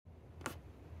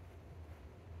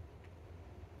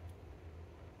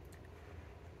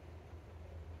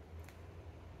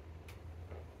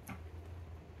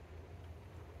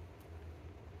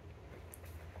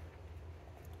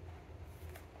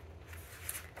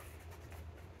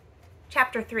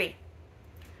Chapter 3.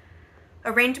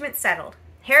 Arrangement settled.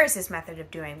 Harris's method of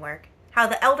doing work. How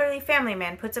the elderly family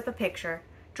man puts up a picture.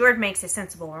 George makes a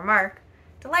sensible remark.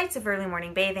 Delights of early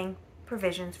morning bathing.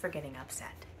 Provisions for getting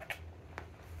upset.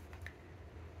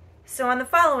 So on the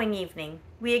following evening,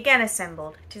 we again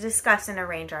assembled to discuss and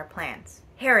arrange our plans.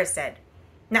 Harris said,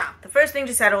 "Now, the first thing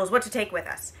to settle is what to take with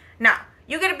us. Now,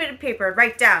 you get a bit of paper and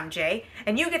write down, Jay,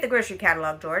 and you get the grocery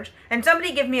catalog, George, and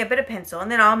somebody give me a bit of pencil, and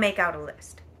then I'll make out a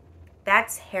list."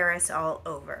 That's Harris all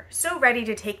over, so ready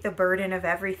to take the burden of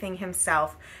everything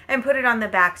himself and put it on the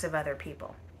backs of other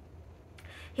people.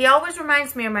 He always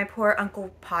reminds me of my poor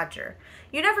Uncle Podger.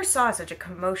 You never saw such a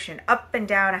commotion up and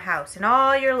down a house in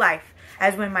all your life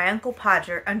as when my Uncle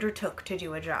Podger undertook to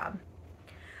do a job.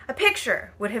 A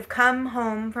picture would have come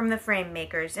home from the frame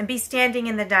makers and be standing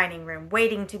in the dining room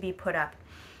waiting to be put up.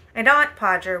 And Aunt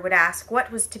Podger would ask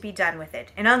what was to be done with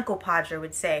it, and Uncle Podger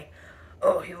would say,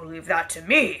 "Oh, you leave that to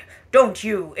me. Don't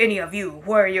you, any of you,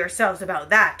 worry yourselves about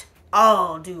that.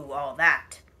 I'll do all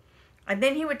that." And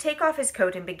then he would take off his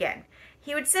coat and begin.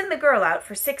 He would send the girl out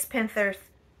for 6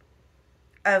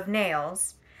 of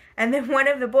nails, and then one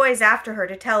of the boys after her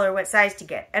to tell her what size to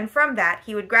get, and from that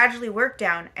he would gradually work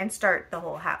down and start the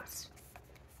whole house.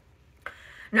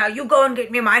 "Now you go and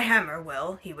get me my hammer,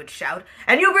 Will," he would shout,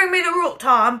 "and you bring me the rule,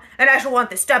 Tom, and I shall want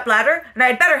the stepladder, and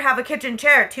I'd better have a kitchen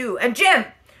chair, too, and Jim,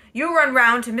 you run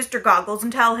round to Mr. Goggles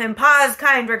and tell him Pa's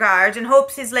kind regards and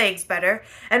hopes his leg's better,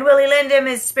 and will he lend him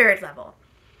his spirit level.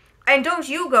 And don't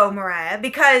you go, Mariah,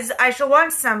 because I shall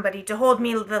want somebody to hold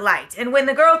me the light, and when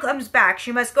the girl comes back,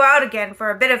 she must go out again for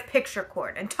a bit of picture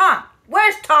cord. And Tom,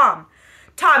 where's Tom?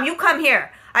 Tom, you come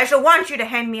here. I shall want you to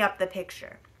hang me up the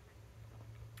picture."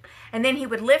 And then he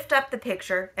would lift up the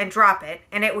picture and drop it,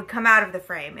 and it would come out of the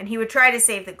frame, and he would try to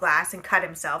save the glass and cut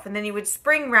himself, and then he would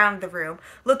spring round the room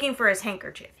looking for his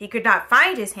handkerchief. He could not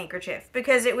find his handkerchief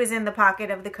because it was in the pocket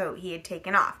of the coat he had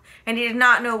taken off, and he did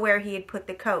not know where he had put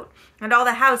the coat, and all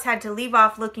the house had to leave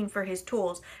off looking for his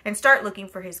tools and start looking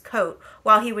for his coat,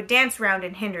 while he would dance round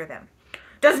and hinder them.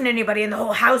 "Doesn't anybody in the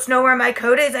whole house know where my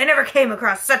coat is? I never came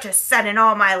across such a set in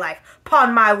all my life.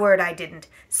 'Pon my word, I didn't.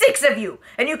 6 of you,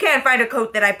 and you can't find a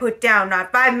coat that I put down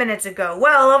not 5 minutes ago.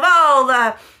 Well, of all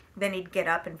the—" Then he'd get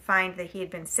up and find that he had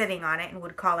been sitting on it and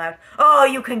would call out, "Oh,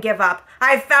 you can give up.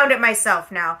 I've found it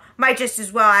myself now. Might just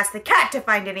as well ask the cat to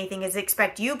find anything as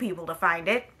expect you people to find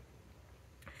it."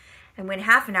 And when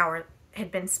half an hour had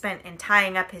been spent in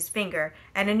tying up his finger,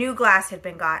 and a new glass had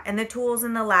been got, and the tools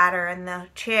and the ladder and the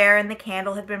chair and the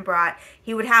candle had been brought,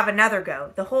 he would have another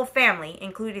go, the whole family,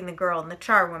 including the girl and the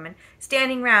charwoman,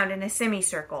 standing round in a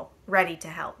semicircle, ready to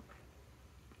help.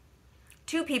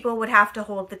 2 people would have to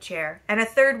hold the chair, and a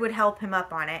third would help him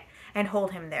up on it and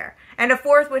hold him there, and a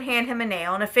fourth would hand him a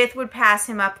nail, and a fifth would pass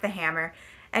him up the hammer,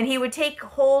 and he would take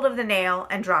hold of the nail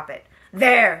and drop it.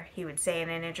 "There," he would say in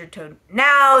an injured tone,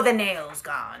 "now the nail's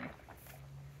gone."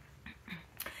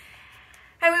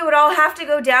 And we would all have to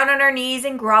go down on our knees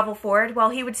and grovel for it, while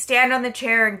he would stand on the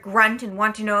chair and grunt and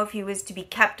want to know if he was to be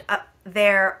kept up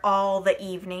there all the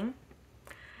evening.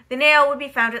 The nail would be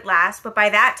found at last, but by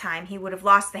that time he would have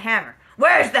lost the hammer.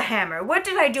 "Where's the hammer? What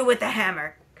did I do with the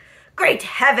hammer? Great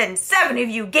heavens, 7 of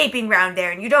you gaping round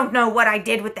there, and you don't know what I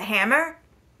did with the hammer?"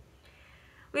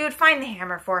 We would find the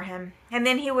hammer for him, and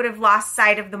then he would have lost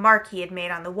sight of the mark he had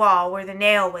made on the wall where the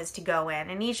nail was to go in,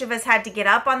 and each of us had to get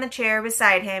up on the chair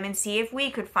beside him and see if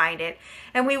we could find it,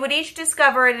 and we would each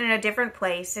discover it in a different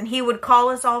place, and he would call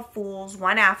us all fools,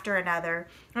 one after another,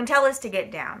 and tell us to get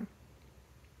down.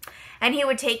 And he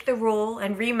would take the rule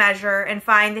and remeasure and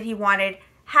find that he wanted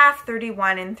half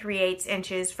 31 3/8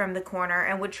 inches from the corner,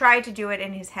 and would try to do it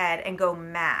in his head and go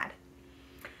mad.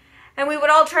 And we would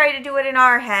all try to do it in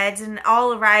our heads and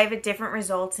all arrive at different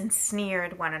results and sneer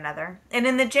at one another. And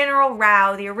in the general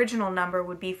row, the original number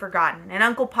would be forgotten, and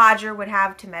Uncle Podger would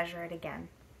have to measure it again.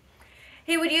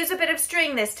 He would use a bit of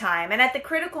string this time, and at the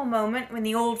critical moment when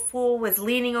the old fool was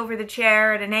leaning over the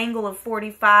chair at an angle of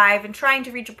 45 and trying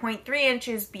to reach a point 3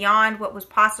 inches beyond what was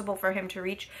possible for him to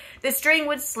reach, the string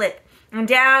would slip, and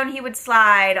down he would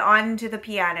slide onto the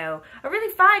piano, a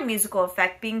really fine musical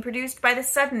effect being produced by the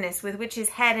suddenness with which his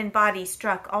head and body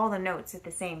struck all the notes at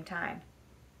the same time.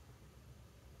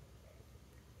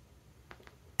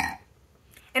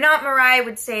 And Aunt Mariah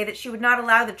would say that she would not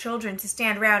allow the children to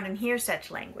stand round and hear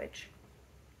such language.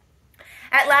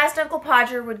 At last Uncle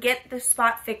Podger would get the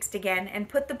spot fixed again and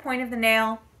put the point of the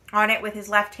nail on it with his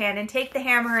left hand and take the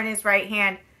hammer in his right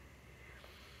hand.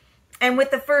 And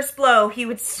with the first blow, he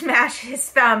would smash his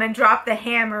thumb and drop the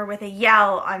hammer with a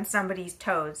yell on somebody's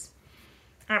toes.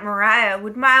 Aunt Mariah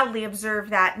would mildly observe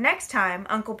that next time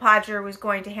Uncle Podger was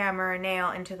going to hammer a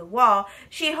nail into the wall,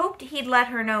 she hoped he'd let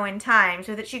her know in time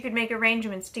so that she could make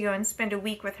arrangements to go and spend a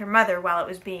week with her mother while it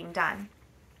was being done.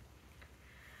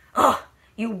 "Oh,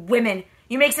 you women!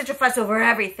 You make such a fuss over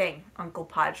everything," Uncle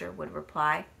Podger would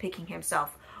reply, picking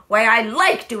himself. "Why, I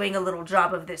like doing a little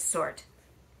job of this sort."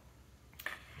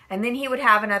 And then he would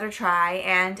have another try,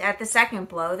 and at the second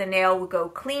blow, the nail would go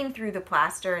clean through the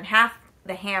plaster and half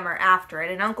the hammer after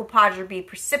it, and Uncle Podger be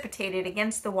precipitated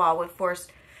against the wall with force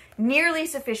nearly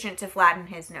sufficient to flatten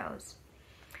his nose.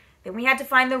 Then we had to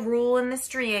find the rule in the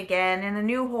string again, and a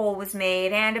new hole was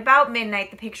made, and about midnight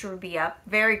the picture would be up,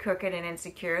 very crooked and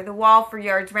insecure, the wall for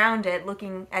yards round it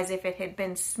looking as if it had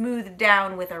been smoothed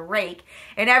down with a rake,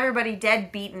 and everybody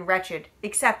dead beat and wretched,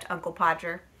 except Uncle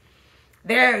Podger.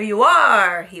 "There you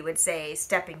are," he would say,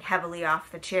 stepping heavily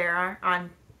off the chair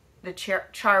on the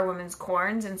charwoman's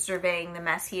corns and surveying the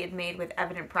mess he had made with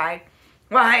evident pride.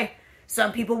 "Why,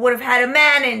 some people would have had a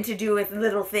man in to do with a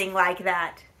little thing like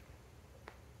that."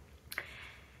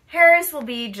 Harris will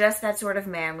be just that sort of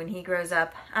man when he grows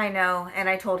up. I know, and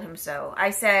I told him so.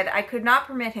 I said I could not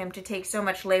permit him to take so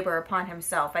much labor upon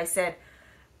himself. I said,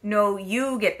 "No,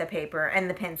 you get the paper and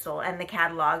the pencil and the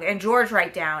catalog, and George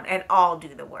write down, and I'll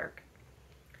do the work."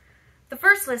 The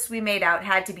first list we made out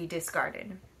had to be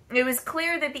discarded. It was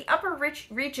clear that the upper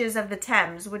reaches of the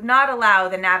Thames would not allow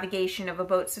the navigation of a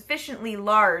boat sufficiently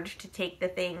large to take the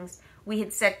things we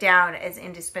had set down as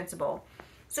indispensable.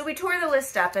 So we tore the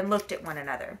list up and looked at one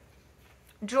another.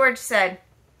 George said,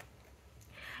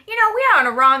 "You know, we are on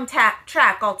a wrong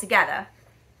track altogether.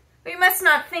 We must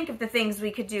not think of the things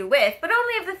we could do with, but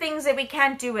only of the things that we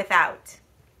can't do without."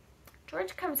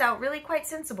 George comes out really quite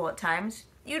sensible at times.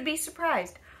 You'd be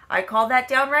surprised. I call that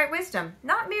downright wisdom,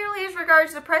 not merely as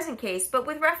regards the present case, but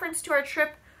with reference to our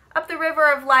trip up the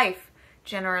river of life,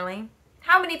 generally.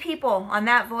 How many people on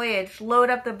that voyage load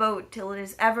up the boat till it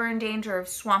is ever in danger of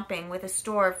swamping with a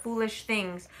store of foolish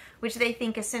things which they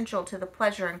think essential to the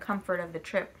pleasure and comfort of the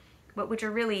trip, but which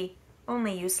are really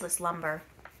only useless lumber?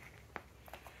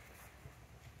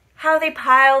 How they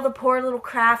pile the poor little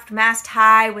craft mast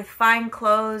high with fine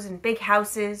clothes and big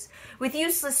houses, with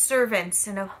useless servants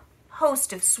and a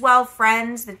host of swell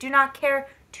friends that do not care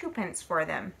twopence for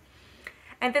them,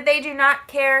 and that they do not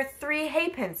care 3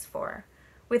 halfpence for,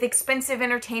 with expensive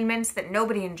entertainments that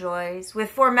nobody enjoys,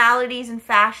 with formalities and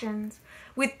fashions,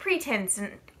 with pretense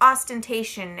and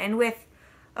ostentation, and with,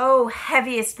 oh,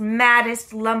 heaviest,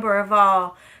 maddest lumber of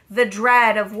all, the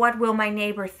dread of what will my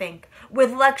neighbor think,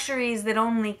 with luxuries that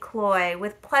only cloy,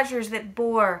 with pleasures that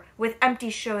bore, with empty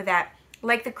show that,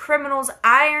 like the criminal's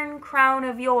iron crown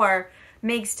of yore,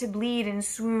 makes to bleed and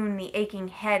swoon the aching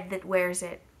head that wears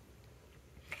it.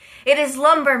 It is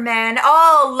lumber, man,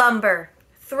 all lumber.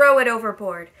 Throw it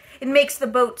overboard. It makes the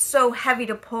boat so heavy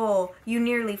to pull, you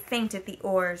nearly faint at the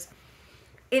oars.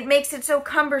 It makes it so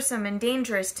cumbersome and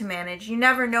dangerous to manage. You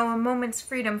never know a moment's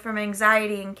freedom from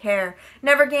anxiety and care,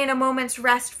 never gain a moment's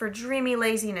rest for dreamy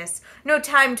laziness, no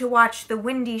time to watch the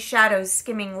windy shadows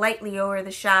skimming lightly over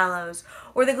the shallows,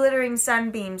 or the glittering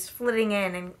sunbeams flitting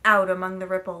in and out among the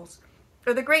ripples,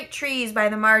 or the great trees by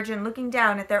the margin looking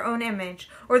down at their own image,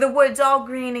 or the woods all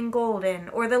green and golden,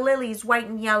 or the lilies white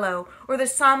and yellow, or the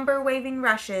somber waving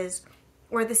rushes,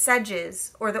 or the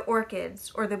sedges, or the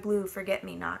orchids, or the blue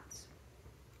forget-me-nots.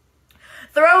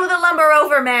 Throw the lumber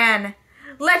over, man!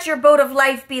 Let your boat of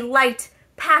life be light,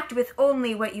 packed with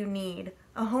only what you need,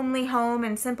 a homely home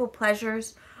and simple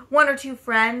pleasures, 1 or 2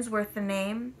 friends worth the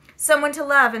name, someone to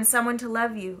love and someone to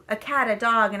love you, a cat, a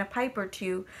dog, and a pipe or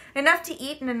 2, enough to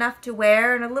eat and enough to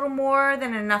wear, and a little more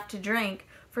than enough to drink,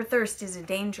 for thirst is a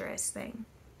dangerous thing.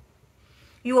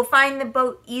 You will find the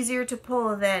boat easier to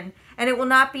pull then, and it will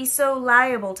not be so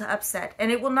liable to upset,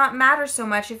 and it will not matter so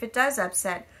much if it does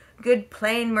upset. Good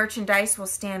plain merchandise will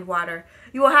stand water.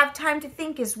 You will have time to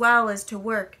think as well as to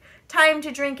work, time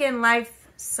to drink in life's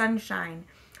sunshine,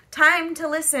 time to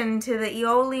listen to the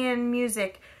Aeolian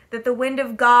music that the wind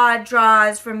of God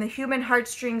draws from the human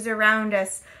heartstrings around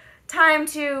us, time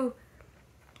to...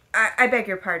 I beg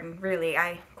your pardon, really,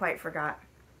 I quite forgot.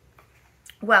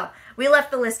 Well, we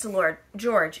left the list to Lord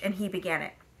George, and he began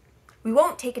it. "We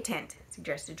won't take a tent,"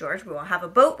 suggested George. "We will have a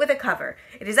boat with a cover.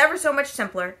 It is ever so much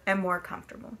simpler and more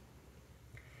comfortable."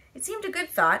 It seemed a good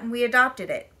thought, and we adopted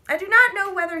it. I do not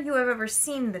know whether you have ever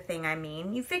seen the thing I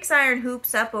mean. You fix iron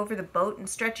hoops up over the boat and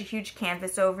stretch a huge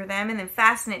canvas over them, and then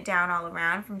fasten it down all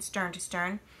around from stem to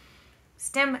stern,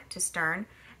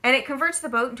 and it converts the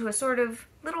boat into a sort of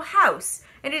little house,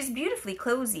 and it is beautifully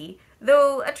cozy,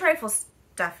 though a trifle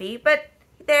stuffy, but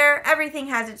there, everything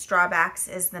has its drawbacks,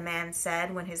 as the man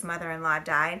said when his mother-in-law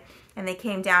died, and they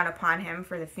came down upon him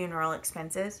for the funeral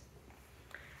expenses.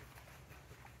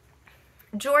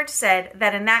 George said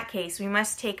that in that case we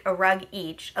must take a rug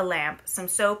each, a lamp, some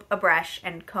soap, a brush,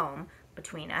 and comb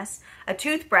between us, a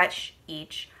toothbrush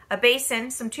each, a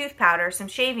basin, some tooth powder, some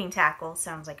shaving tackle,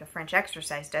 sounds like a French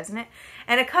exercise, doesn't it,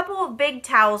 and a couple of big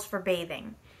towels for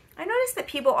bathing. I notice that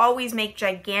people always make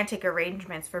gigantic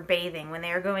arrangements for bathing when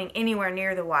they are going anywhere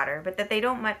near the water, but that they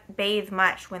don't bathe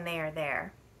much when they are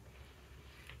there.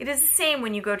 It is the same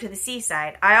when you go to the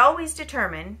seaside. I always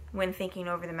determine, when thinking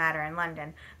over the matter in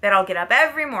London, that I'll get up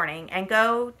every morning and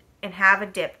go and have a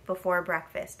dip before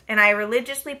breakfast, and I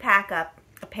religiously pack up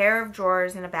a pair of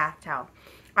drawers and a bath towel.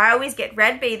 I always get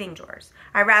red bathing drawers.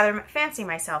 I rather fancy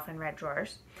myself in red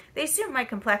drawers. They suit my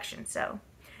complexion so.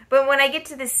 But when I get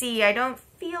to the sea, I don't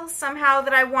feel somehow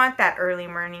that I want that early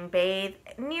morning bathe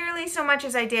nearly so much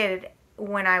as I did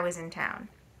when I was in town.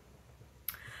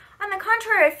 On the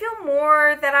contrary, I feel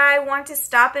more that I want to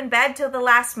stop in bed till the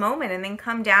last moment and then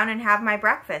come down and have my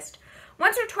breakfast.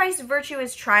 Once or twice virtue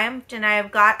has triumphed, and I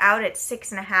have got out at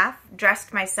 6:30,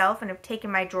 dressed myself, and have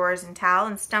taken my drawers and towel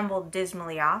and stumbled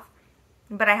dismally off.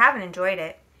 But I haven't enjoyed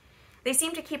it. They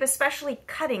seem to keep a specially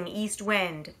cutting east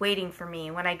wind waiting for me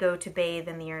when I go to bathe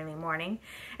in the early morning,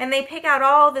 and they pick out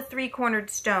all the three-cornered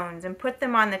stones and put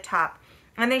them on the top,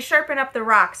 and they sharpen up the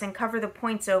rocks and cover the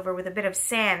points over with a bit of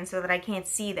sand so that I can't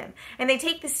see them, and they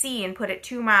take the sea and put it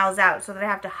 2 miles out so that I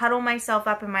have to huddle myself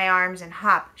up in my arms and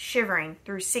hop, shivering,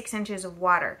 through 6 inches of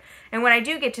water, and when I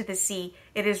do get to the sea,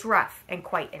 it is rough and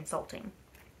quite insulting.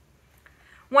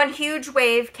 One huge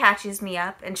wave catches me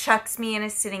up and chucks me in a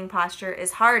sitting posture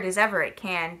as hard as ever it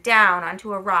can, down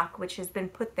onto a rock which has been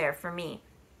put there for me.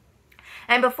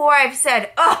 And before I've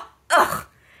said, ugh, ugh,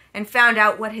 and found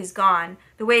out what has gone,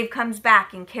 the wave comes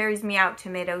back and carries me out to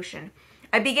mid-ocean.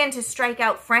 I begin to strike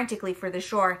out frantically for the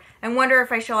shore, and wonder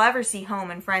if I shall ever see home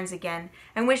and friends again,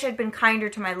 and wish I'd been kinder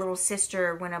to my little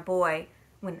sister when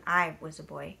I was a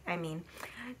boy, I mean.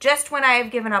 Just when I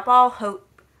have given up all hope,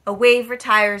 a wave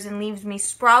retires and leaves me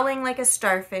sprawling like a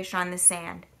starfish on the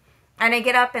sand. And I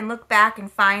get up and look back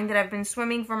and find that I've been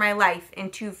swimming for my life in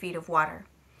 2 feet of water.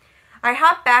 I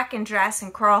hop back and dress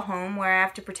and crawl home, where I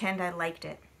have to pretend I liked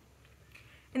it.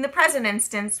 In the present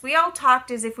instance, we all talked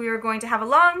as if we were going to have a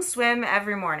long swim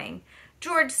every morning.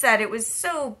 George said it was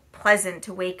so pleasant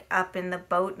to wake up in the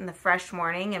boat in the fresh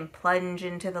morning and plunge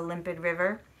into the limpid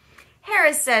river.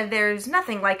 Harris said there's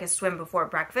nothing like a swim before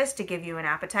breakfast to give you an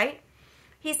appetite.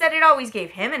 He said it always gave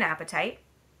him an appetite.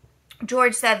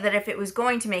 George said that if it was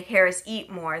going to make Harris eat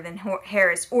more than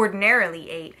Harris ordinarily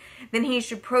ate, then he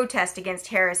should protest against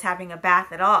Harris having a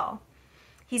bath at all.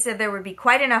 He said there would be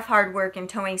quite enough hard work in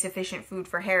towing sufficient food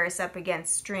for Harris up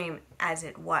against stream as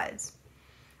it was.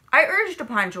 I urged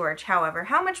upon George, however,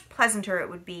 how much pleasanter it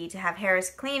would be to have Harris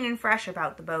clean and fresh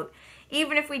about the boat,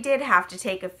 even if we did have to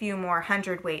take a few more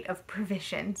hundredweight of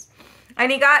provisions. And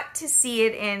he got to see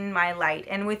it in my light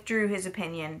and withdrew his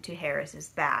opinion to Harris's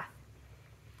bath.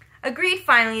 Agreed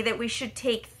finally that we should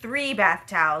take 3 bath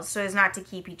towels so as not to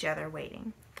keep each other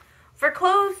waiting. For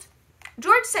clothes,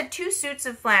 George said 2 suits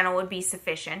of flannel would be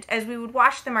sufficient, as we would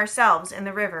wash them ourselves in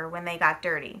the river when they got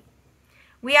dirty.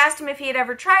 We asked him if he had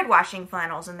ever tried washing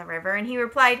flannels in the river, and he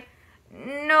replied,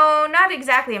 no, not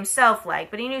exactly himself-like,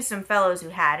 but he knew some fellows who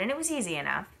had, and it was easy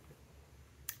enough.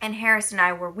 And Harris and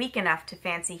I were weak enough to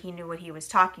fancy he knew what he was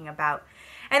talking about,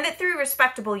 and that 3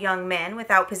 respectable young men,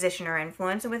 without position or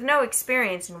influence, and with no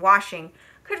experience in washing,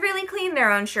 could really clean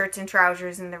their own shirts and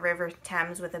trousers in the River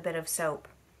Thames with a bit of soap.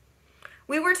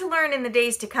 We were to learn in the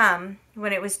days to come,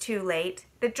 when it was too late,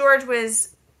 that George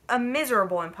was a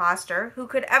miserable impostor who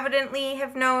could evidently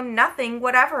have known nothing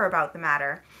whatever about the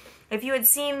matter. If you had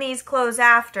seen these clothes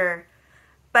after,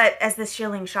 but as the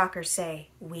shilling shockers say,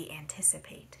 we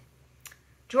anticipate.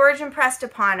 George impressed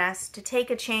upon us to take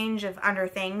a change of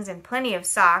underthings and plenty of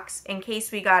socks in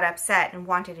case we got upset and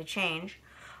wanted a change.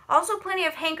 Also plenty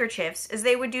of handkerchiefs, as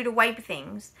they would do to wipe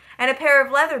things, and a pair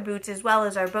of leather boots as well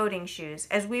as our boating shoes,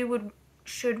 as we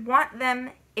should want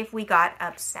them if we got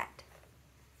upset.